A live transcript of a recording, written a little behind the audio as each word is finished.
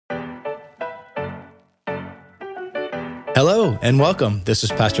Hello and welcome. This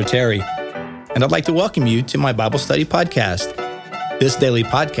is Pastor Terry, and I'd like to welcome you to my Bible study podcast. This daily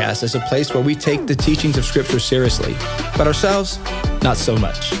podcast is a place where we take the teachings of Scripture seriously, but ourselves, not so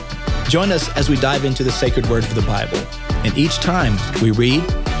much. Join us as we dive into the sacred word of the Bible, and each time we read,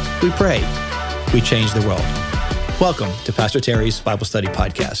 we pray, we change the world. Welcome to Pastor Terry's Bible Study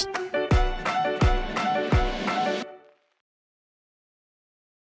Podcast.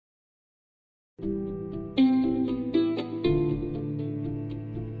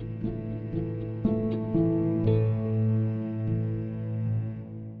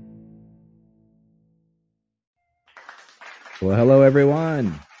 Well, hello,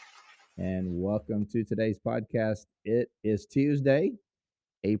 everyone, and welcome to today's podcast. It is Tuesday,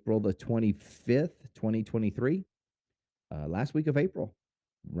 April the 25th, 2023, last week of April,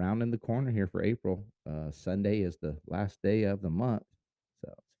 rounding the corner here for April. Sunday is the last day of the month.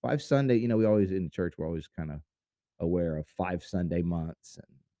 So, 5 Sunday, we always in church, we're always kind of aware of 5 Sunday months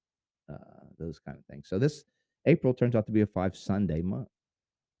and those kind of things. So, this April turns out to be a 5 Sunday month.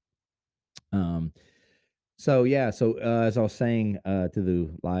 So as I was saying to the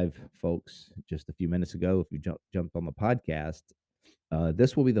live folks just a few minutes ago, if you jumped on the podcast,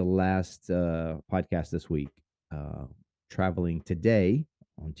 this will be the last podcast this week. Traveling today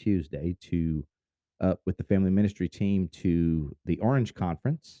on Tuesday to with the family ministry team to the Orange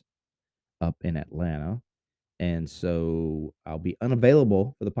Conference up in Atlanta, and so I'll be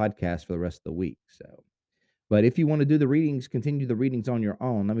unavailable for the podcast for the rest of the week. So. But if you want to do the readings, continue the readings on your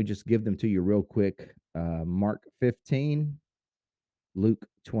own. Let me just give them to you real quick. Mark 15, Luke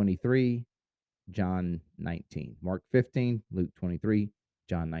 23, John 19. Mark 15, Luke 23,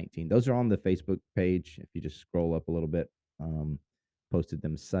 John 19. Those are on the Facebook page. If you just scroll up a little bit, posted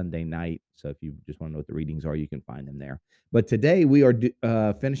them Sunday night. So if you just want to know what the readings are, you can find them there. But today we are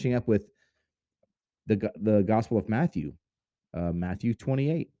finishing up with the Gospel of Matthew, Matthew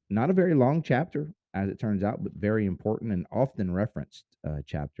 28. Not a very long chapter, as it turns out, but very important and often referenced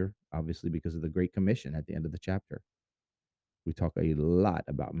chapter, obviously because of the Great Commission at the end of the chapter. We talk a lot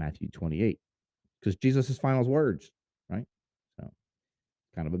about Matthew 28 because Jesus' final words, right? So,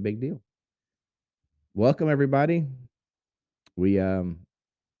 kind of a big deal. Welcome, everybody. We are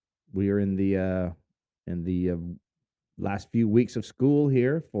in the last few weeks of school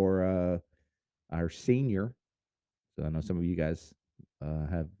here for our senior. So I know some of you guys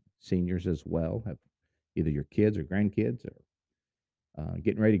have seniors as well, have either your kids or grandkids or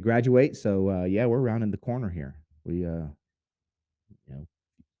getting ready to graduate. So we're rounding the corner here. We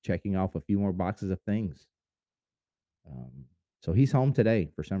checking off a few more boxes of things. So he's home today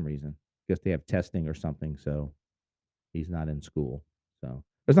for some reason. Guess they have testing or something, so he's not in school. So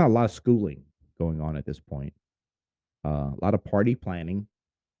there's not a lot of schooling going on at this point. A lot of party planning,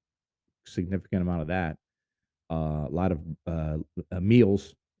 significant amount of that. A lot of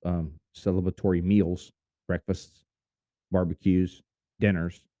meals, celebratory meals, breakfasts, barbecues,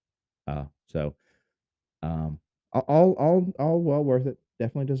 dinners. So all well worth it.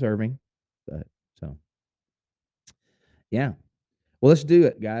 Definitely deserving. But so yeah. Well, let's do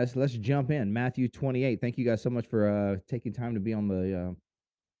it, guys. Let's jump in. Matthew 28. Thank you guys so much for taking time to be on the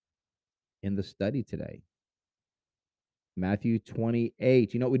in the study today. Matthew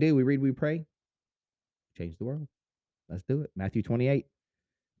 28. You know what we do? We read, we pray. Change the world. Let's do it. Matthew 28.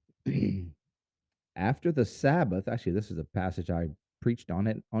 After the Sabbath, actually, this is a passage I preached on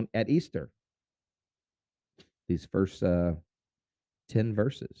it at Easter. These first 10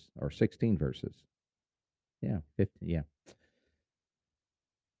 verses or 16 verses. Yeah, 15. Yeah.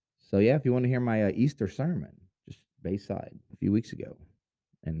 So if you want to hear my Easter sermon, just Bayside a few weeks ago,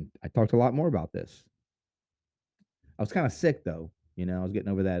 and I talked a lot more about this. I was kind of sick though, I was getting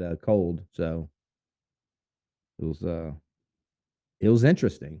over that cold, so it was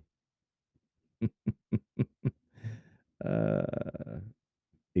interesting.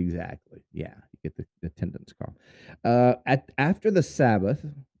 Exactly. Yeah, you get the attendance call. After the Sabbath,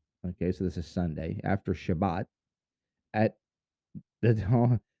 okay, so this is Sunday after Shabbat. At the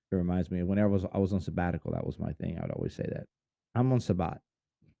it reminds me of whenever I was on sabbatical. That was my thing. I would always say that I'm on Shabbat.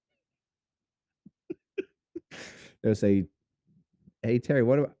 They'll say, "Hey Terry,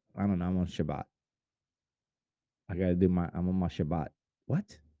 what do I don't know? I'm on Shabbat. I got to do I'm on my Shabbat.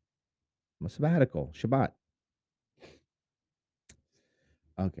 What? I'm a sabbatical. Shabbat.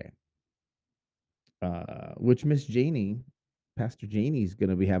 Okay. Which Miss Jeannie, Pastor Jeannie's going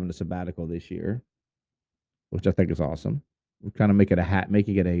to be having a sabbatical this year, which I think is awesome. We're kind of making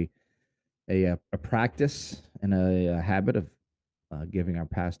it a practice and a habit of giving our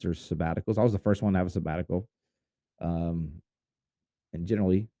pastors sabbaticals. I was the first one to have a sabbatical, and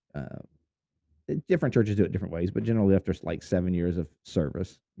generally Different churches do it different ways, but generally after like 7 years of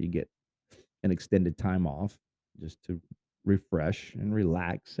service, you get an extended time off just to refresh and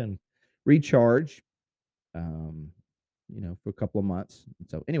relax and recharge. Um, for a couple of months.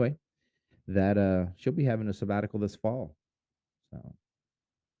 So anyway, that she'll be having a sabbatical this fall. So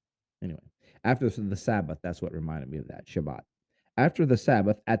anyway, after the Sabbath, that's what reminded me of that Shabbat. After the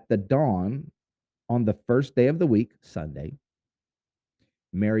Sabbath, at the dawn on the first day of the week, Sunday,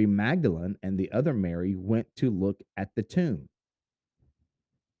 Mary Magdalene and the other Mary went to look at the tomb.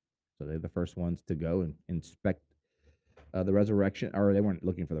 So they're the first ones to go and inspect the resurrection, or they weren't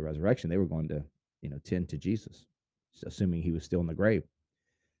looking for the resurrection. They were going to, tend to Jesus, assuming he was still in the grave.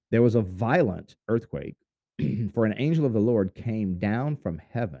 There was a violent earthquake, for an angel of the Lord came down from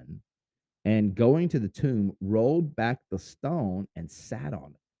heaven and going to the tomb, rolled back the stone and sat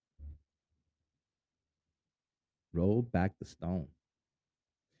on it. Rolled back the stone.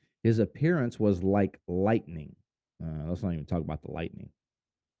 His appearance was like lightning. Let's not even talk about the lightning.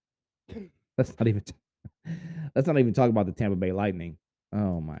 Let's not even. Let's not even talk about the Tampa Bay Lightning.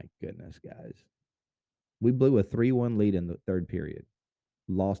 Oh my goodness, guys! We blew a 3-1 lead in the third period.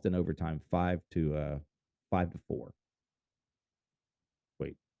 Lost in overtime, 5-4.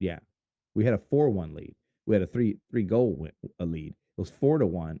 Wait, yeah, we had a 4-1 lead. We had a three goal lead. It was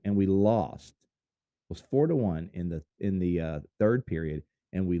 4-1, and we lost. It was 4-1 in the third period,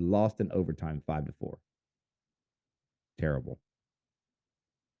 and we lost in overtime 5-4. Terrible,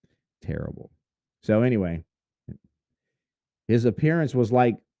 terrible. So anyway, his appearance was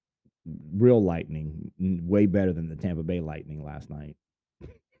like real lightning, way better than the Tampa Bay Lightning last night.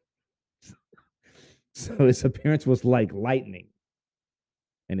 So his appearance was like lightning,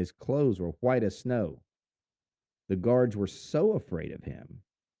 and his clothes were white as snow. The guards were so afraid of him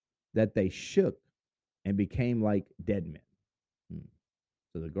that they shook and became like dead men.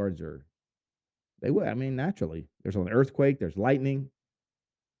 So the guards they would. I mean, naturally, there's an earthquake, there's lightning,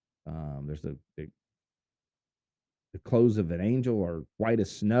 there's the clothes of an angel are white as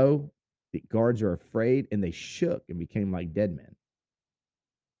snow. The guards are afraid, and they shook and became like dead men.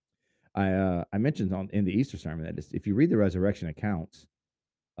 I mentioned in the Easter sermon that if you read the resurrection accounts,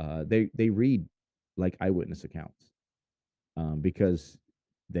 they read like eyewitness accounts, because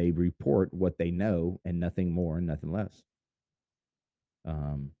they report what they know and nothing more and nothing less.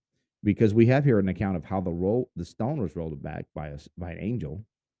 Because we have here an account of how the stone was rolled back by an angel,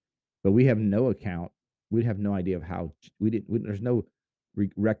 but we have no account. We have no idea of how there's no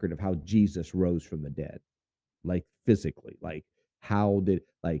record of how Jesus rose from the dead, like physically, like how did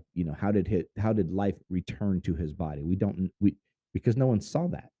how did life return to his body? Because no one saw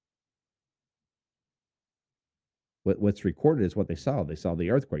that. What's recorded is what they saw. They saw the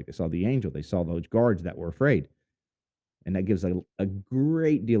earthquake. They saw the angel. They saw those guards that were afraid. And that gives a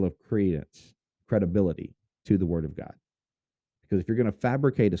great deal of credibility to the word of God. Because if you're going to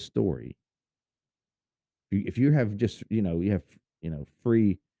fabricate a story, if you have just, you have,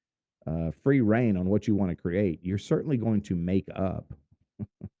 free reign on what you want to create, you're certainly going to make up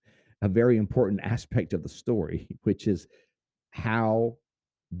a very important aspect of the story, which is how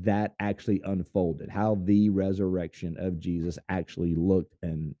that actually unfolded, how the resurrection of Jesus actually looked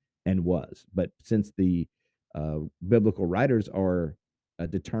and was. But since the biblical writers are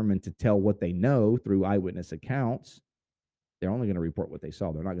determined to tell what they know through eyewitness accounts, they're only going to report what they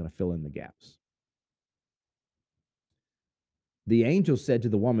saw. They're not going to fill in the gaps. The angel said to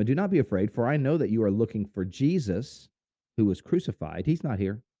the woman, "Do not be afraid, for I know that you are looking for Jesus who was crucified. He's not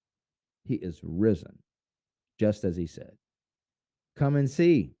here. He is risen, just as he said. Come and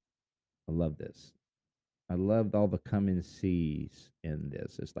see." I love this. I loved all the come and sees in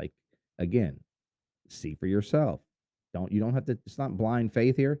this. It's like, again, see for yourself. You don't have to, it's not blind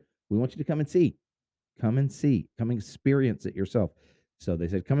faith here. We want you to come and see. Come and see. Come and experience it yourself. So they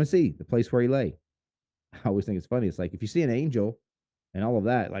said, come and see the place where he lay. I always think it's funny. It's like if you see an angel and all of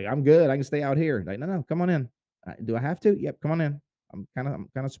that, like, I'm good. I can stay out here. Like, no, come on in. Do I have to? Yep, come on in. I'm kind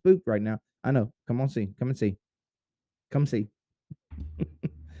of spooked right now. I know. Come on, see. Come and see. Come see.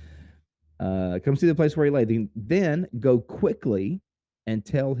 Come see the place where he lay. Then go quickly and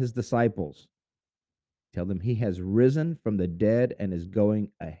tell his disciples. Tell them he has risen from the dead and is going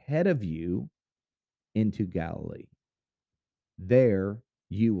ahead of you into Galilee. There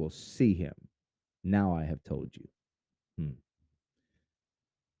you will see him. Now I have told you.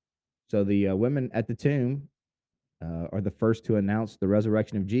 So the women at the tomb are the first to announce the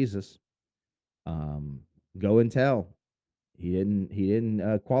resurrection of Jesus. Go and tell. He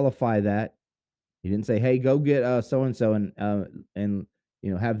didn't qualify that. He didn't say, "Hey, go get so and so and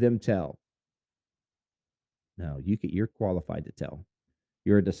have them tell." No, you're qualified to tell.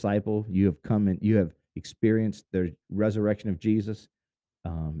 You're a disciple. You have come and you have experienced the resurrection of Jesus.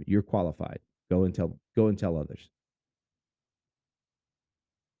 You're qualified. Go and tell others.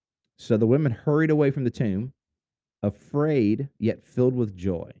 So the women hurried away from the tomb, afraid yet filled with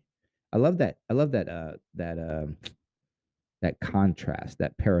joy. I love that. I love that contrast,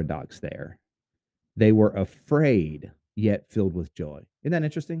 that paradox there. They were afraid yet filled with joy. Isn't that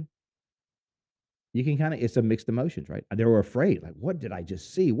interesting? You can kind of it's a mixed emotions, right? They were afraid, like, what did I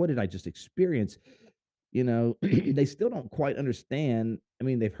just see? What did I just experience? They still don't quite understand. I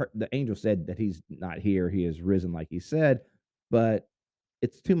mean, they've heard the angel said that he's not here, he is risen like he said, but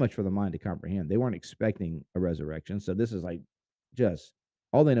it's too much for the mind to comprehend. They weren't expecting a resurrection. So this is like just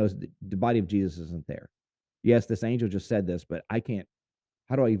all they know is the body of Jesus isn't there. Yes, this angel just said this, but I can't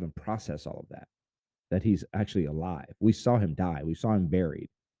how do I even process all of that? That he's actually alive. We saw him die. We saw him buried.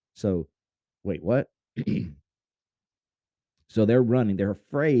 So wait, what? So they're running. They're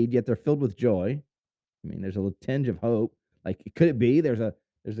afraid, yet they're filled with joy. I mean, there's a little tinge of hope. Like, could it be? There's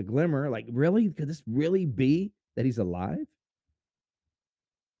a glimmer. Like, really? Could this really be that he's alive?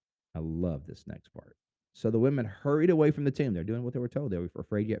 I love this next part. So the women hurried away from the tomb. They're doing what they were told. They were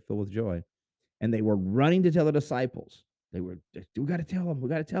afraid yet filled with joy. And they were running to tell the disciples. They were, we got to tell them. We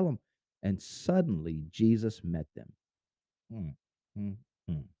got to tell them. And suddenly Jesus met them. Mm, mm,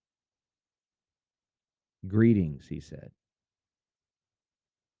 mm. Greetings, he said.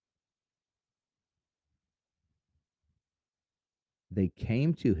 They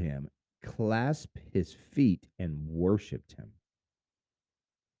came to him, clasped his feet, and worshiped him.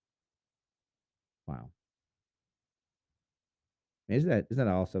 Wow. Isn't that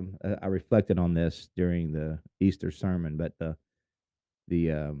awesome? I reflected on this during the Easter sermon, but the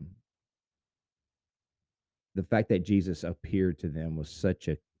the fact that Jesus appeared to them was such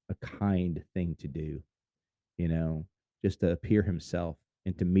a kind thing to do, you know, just to appear himself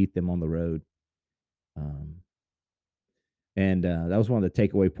and to meet them on the road. Um, and that was one of the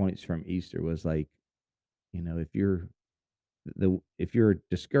takeaway points from Easter was like, if you're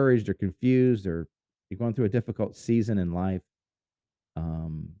discouraged or confused or you're going through a difficult season in life,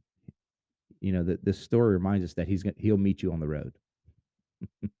 um, that this story reminds us that he'll meet you on the road.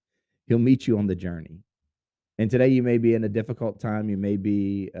 He'll meet you on the journey. And today you may be in a difficult time. You may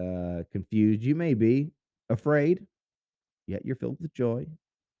be confused. You may be afraid, yet you're filled with joy.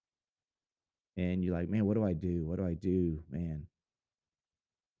 And you're like, man, what do I do? What do I do, man?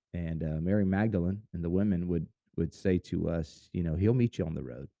 And Mary Magdalene and the women would say to us, he'll meet you on the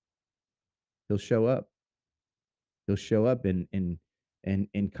road. He'll show up. He'll show up in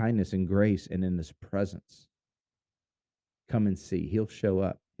kindness and grace and in his presence. Come and see. He'll show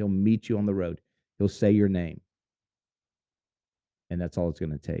up. He'll meet you on the road. He'll say your name. And that's all it's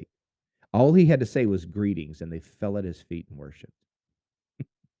going to take. All he had to say was greetings, and they fell at his feet and worshiped.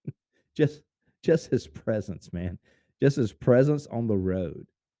 Just just his presence, man. Just his presence on the road.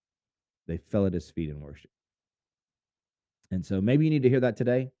 They fell at his feet and worshiped. And so maybe you need to hear that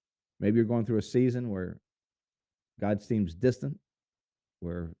today. Maybe you're going through a season where God seems distant,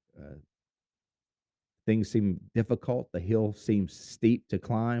 where things seem difficult, the hill seems steep to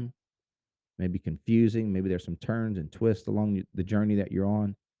climb, maybe confusing, maybe there's some turns and twists along the journey that you're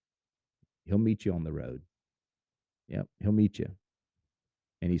on. He'll meet you on the road. Yep, he'll meet you.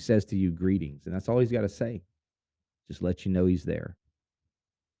 And he says to you, greetings. And that's all he's got to say. Just let you know he's there.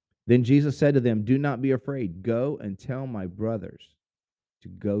 Then Jesus said to them, do not be afraid. Go and tell my brothers to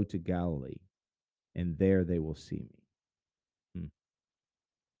go to Galilee, and there they will see me.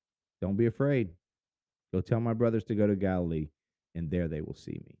 Don't be afraid. Go tell my brothers to go to Galilee, and there they will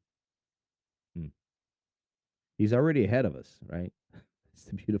see me. He's already ahead of us, right? That's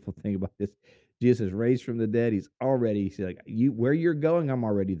the beautiful thing about this. Jesus is raised from the dead. He's like, where you're going, I'm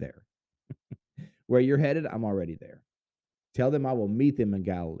already there. Where you're headed, I'm already there. Tell them I will meet them in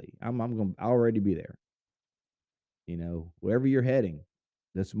Galilee. I'm going to already be there. Wherever you're heading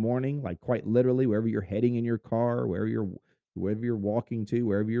this morning, like quite literally, wherever you're heading in your car, wherever you're walking to,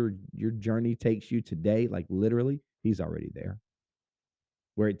 wherever your journey takes you today, like literally, he's already there.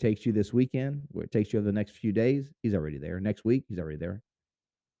 Where it takes you this weekend, where it takes you over the next few days, he's already there. Next week, he's already there.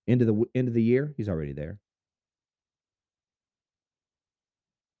 End of the year, he's already there.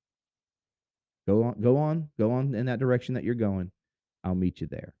 Go on in that direction that you're going. I'll meet you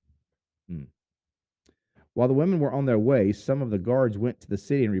there. While the women were on their way, some of the guards went to the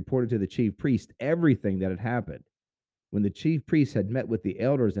city and reported to the chief priest everything that had happened. When the chief priests had met with the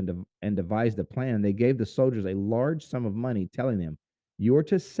elders and devised a plan, they gave the soldiers a large sum of money, telling them, "You are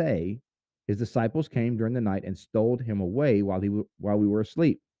to say, his disciples came during the night and stole him away while we were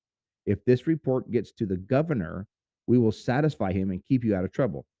asleep. If this report gets to the governor, We will satisfy him and keep you out of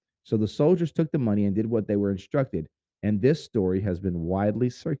trouble." So the soldiers took the money and did what they were instructed. And this story has been widely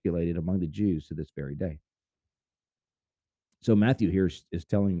circulated among the Jews to this very day. So Matthew here is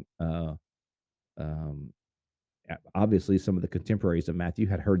telling, um, obviously, some of the contemporaries of Matthew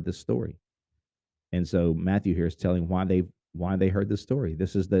had heard this story, and so Matthew here is telling why they heard this story.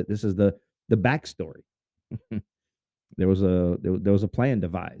 This is the backstory. There was a plan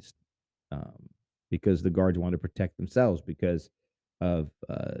devised, um, because the guards wanted to protect themselves because of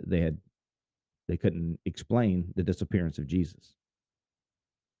they couldn't explain the disappearance of Jesus.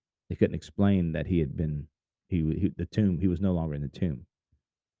 They couldn't explain that he had been the tomb. He was no longer in the tomb.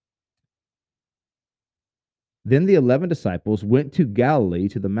 Then the 11 disciples went to Galilee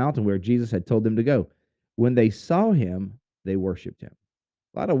to the mountain where Jesus had told them to go. When they saw him, they worshiped him.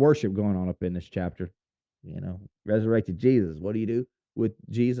 A lot of worship going on up in this chapter. Resurrected Jesus. What do you do with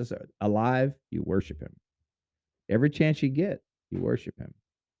Jesus alive? You worship him. Every chance you get, you worship him.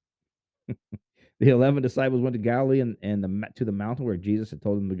 The 11 disciples went to Galilee and to the mountain where Jesus had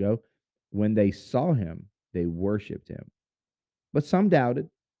told them to go. When they saw him, they worshiped him. But some doubted.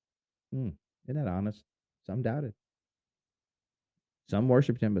 Hmm, isn't that honest? Some doubted. Some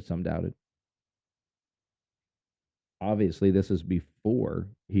worshiped him, but some doubted. Obviously, this is before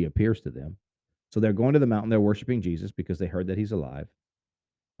he appears to them. So they're going to the mountain. They're worshiping Jesus because they heard that he's alive.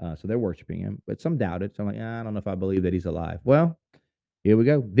 So they're worshiping him, but some doubted. So I'm like, I don't know if I believe that he's alive. Well, here we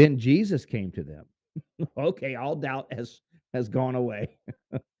go. Then Jesus came to them. Okay, all doubt has gone away.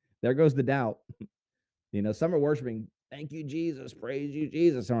 There goes the doubt. Some are worshiping. Thank you, Jesus. Praise you,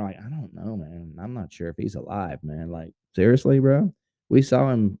 Jesus. And I'm like, I don't know, man. I'm not sure if he's alive, man. Like, seriously, bro? We saw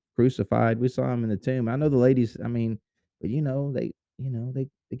him crucified. We saw him in the tomb. I know the ladies, I mean, but they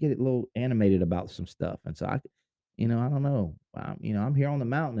get a little animated about some stuff. And so I don't know. I'm here on the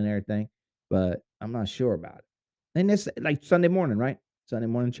mountain and everything, but I'm not sure about it. And it's like Sunday morning, right? Sunday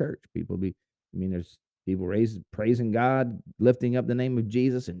morning church. There's people praising God, lifting up the name of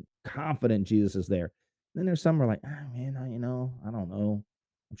Jesus and confident Jesus is there. Then there's some who are like, man, I don't know.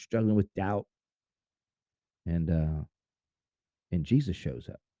 I'm struggling with doubt. And Jesus shows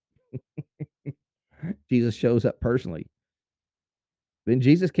up. Jesus shows up personally. Then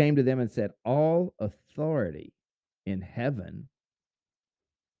Jesus came to them and said, "All authority in heaven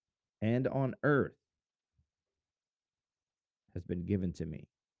and on earth has been given to me."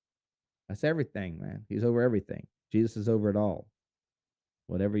 That's everything, man. He's over everything. Jesus is over it all.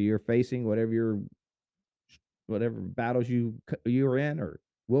 Whatever you're facing, whatever battles you're in or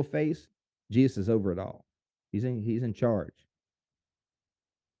will face, Jesus is over it all. He's in charge.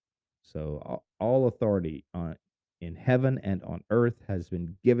 So all authority in heaven and on earth has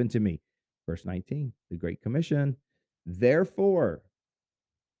been given to me. Verse 19, the Great Commission. Therefore,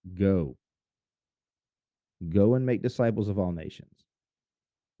 go. Go and make disciples of all nations.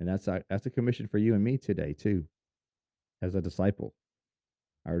 And that's a commission for you and me today, too, as a disciple.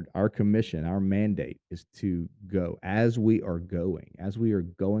 Our commission, our mandate is to go as we are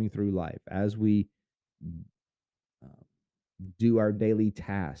going through life, as we uh, do our daily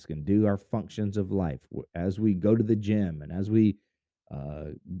task and do our functions of life, as we go to the gym and as we uh,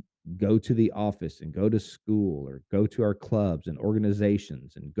 go to the office and go to school or go to our clubs and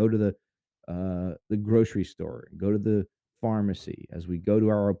organizations and go to the grocery store and go to the pharmacy, as we go to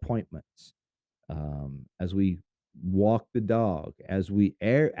our appointments, as we walk the dog, as we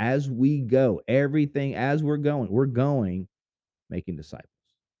go, everything as we're going, making disciples.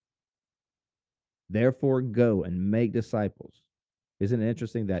 Therefore, go and make disciples. Isn't it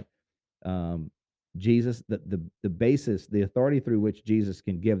interesting that um, Jesus, the basis, the authority through which Jesus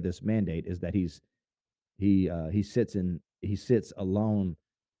can give this mandate is that he sits alone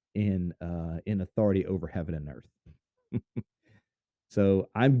in authority over heaven and earth. So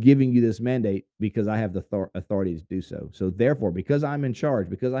I'm giving you this mandate because I have the authority to do so. So therefore, because I'm in charge,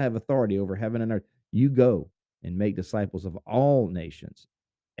 because I have authority over heaven and earth, you go and make disciples of all nations,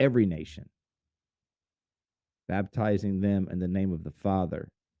 every nation, baptizing them in the name of the Father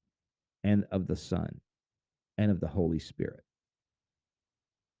and of the Son and of the Holy Spirit,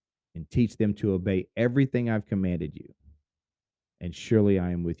 and teach them to obey everything I've commanded you. And surely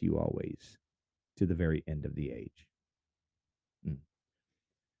I am with you always to the very end of the age.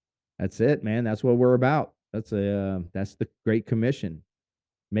 That's it, man. That's what we're about. That's the Great Commission,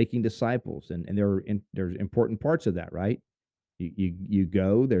 making disciples, and there's important parts of that, right? You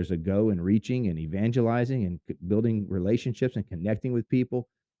go. There's a go in reaching and evangelizing and building relationships and connecting with people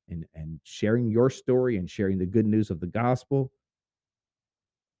and sharing your story and sharing the good news of the gospel,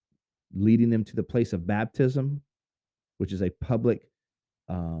 leading them to the place of baptism, which is a public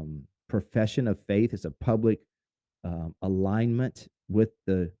profession of faith. It's a public alignment with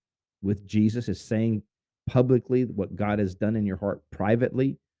Jesus, is saying publicly what God has done in your heart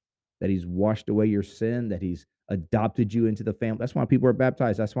privately, that he's washed away your sin, that he's adopted you into the family. That's why people are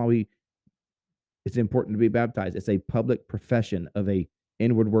baptized. That's why it's important to be baptized. It's a public profession of a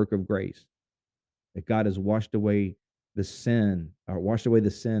inward work of grace, that God has washed away the sin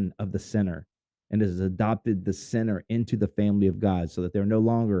of the sinner, and has adopted the sinner into the family of God, so that they're no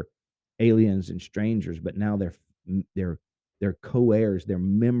longer aliens and strangers, but now they're co-heirs, they're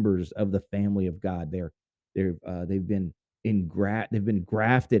members of the family of God. They've been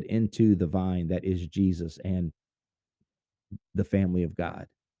grafted into the vine that is Jesus and the family of God.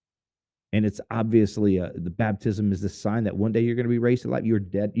 And it's obviously the baptism is the sign that one day you're going to be raised to life. You're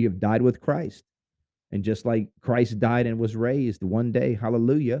dead. You have died with Christ. And just like Christ died and was raised, one day,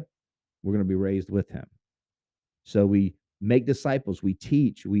 hallelujah, we're going to be raised with him. So we make disciples, we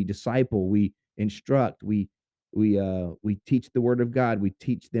teach, we disciple, we instruct, we teach the word of God, we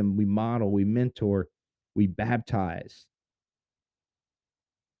teach them, we model, we mentor, we baptize,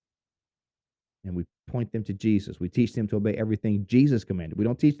 and we point them to Jesus. We teach them to obey everything Jesus commanded. We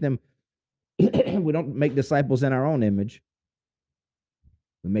don't teach them, we don't make disciples in our own image.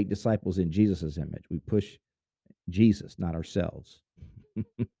 We make disciples in Jesus's image. We push Jesus, not ourselves.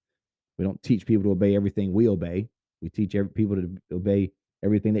 We don't teach people to obey everything we obey. We teach people to obey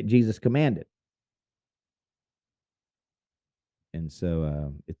everything that Jesus commanded. And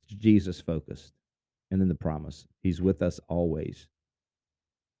so it's Jesus focused. And then the promise, he's with us always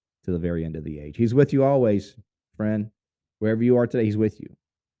to the very end of the age. He's with you always, friend. Wherever you are today, he's with you.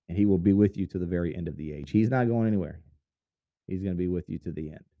 And he will be with you to the very end of the age. He's not going anywhere. He's going to be with you to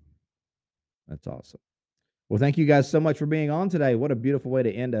the end. That's awesome. Well, thank you guys so much for being on today. What a beautiful way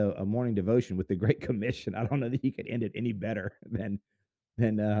to end a morning devotion with the Great Commission. I don't know that you could end it any better than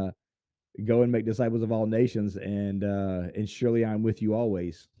go and make disciples of all nations, and surely I'm with you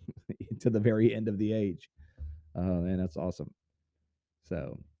always to the very end of the age. And that's awesome.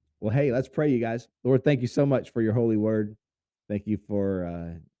 So, well, hey, let's pray, you guys. Lord, thank you so much for your holy word. Thank you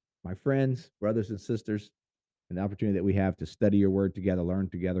for my friends, brothers and sisters, and the opportunity that we have to study your word together, learn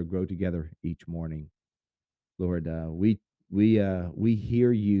together, grow together each morning. Lord, we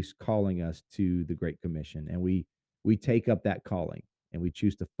hear you calling us to the Great Commission, and we take up that calling, and we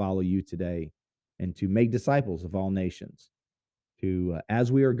choose to follow you today and to make disciples of all nations.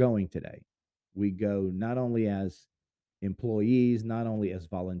 As we are going today, we go not only as employees, not only as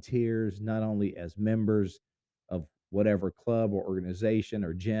volunteers, not only as members of whatever club or organization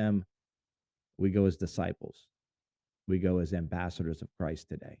or gym, we go as disciples. We go as ambassadors of Christ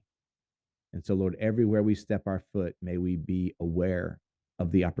today. And so, Lord, everywhere we step our foot, may we be aware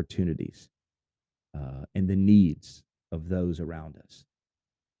of the opportunities and the needs of those around us.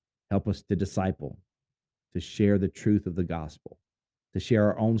 Help us to disciple, to share the truth of the gospel, to share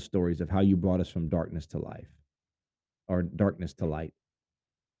our own stories of how you brought us from darkness to life, or darkness to light,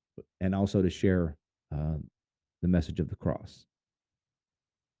 and also to share the message of the cross.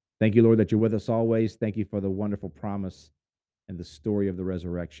 Thank you, Lord, that you're with us always. Thank you for the wonderful promise and the story of the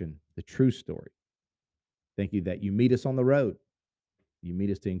resurrection, the true story. Thank you that you meet us on the road. You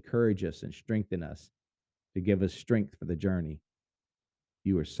meet us to encourage us and strengthen us, to give us strength for the journey.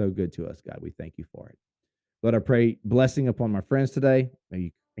 You are so good to us, God. We thank you for it. Lord, I pray blessing upon my friends today. May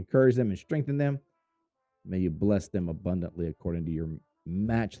you encourage them and strengthen them. May you bless them abundantly according to your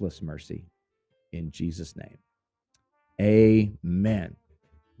matchless mercy. In Jesus' name, amen.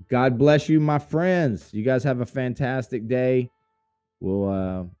 God bless you, my friends. You guys have a fantastic day.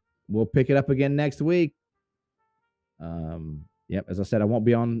 We'll pick it up again next week. Yep, as I said, I won't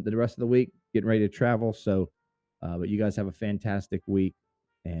be on the rest of the week, getting ready to travel. So, but you guys have a fantastic week,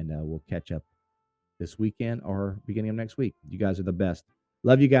 and we'll catch up this weekend or beginning of next week. You guys are the best.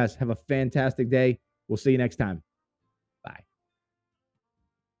 Love you guys. Have a fantastic day. We'll see you next time. Bye.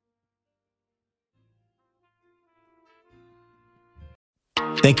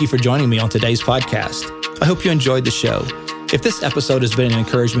 Thank you for joining me on today's podcast. I hope you enjoyed the show. If this episode has been an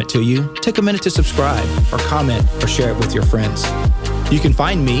encouragement to you, take a minute to subscribe or comment or share it with your friends. You can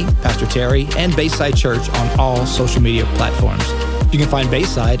find me, Pastor Terry, and Bayside Church on all social media platforms. You can find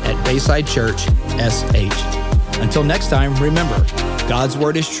Bayside at Bayside Church SH. Until next time, remember, God's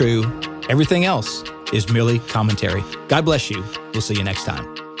word is true. Everything else is merely commentary. God bless you. We'll see you next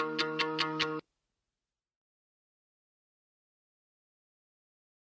time.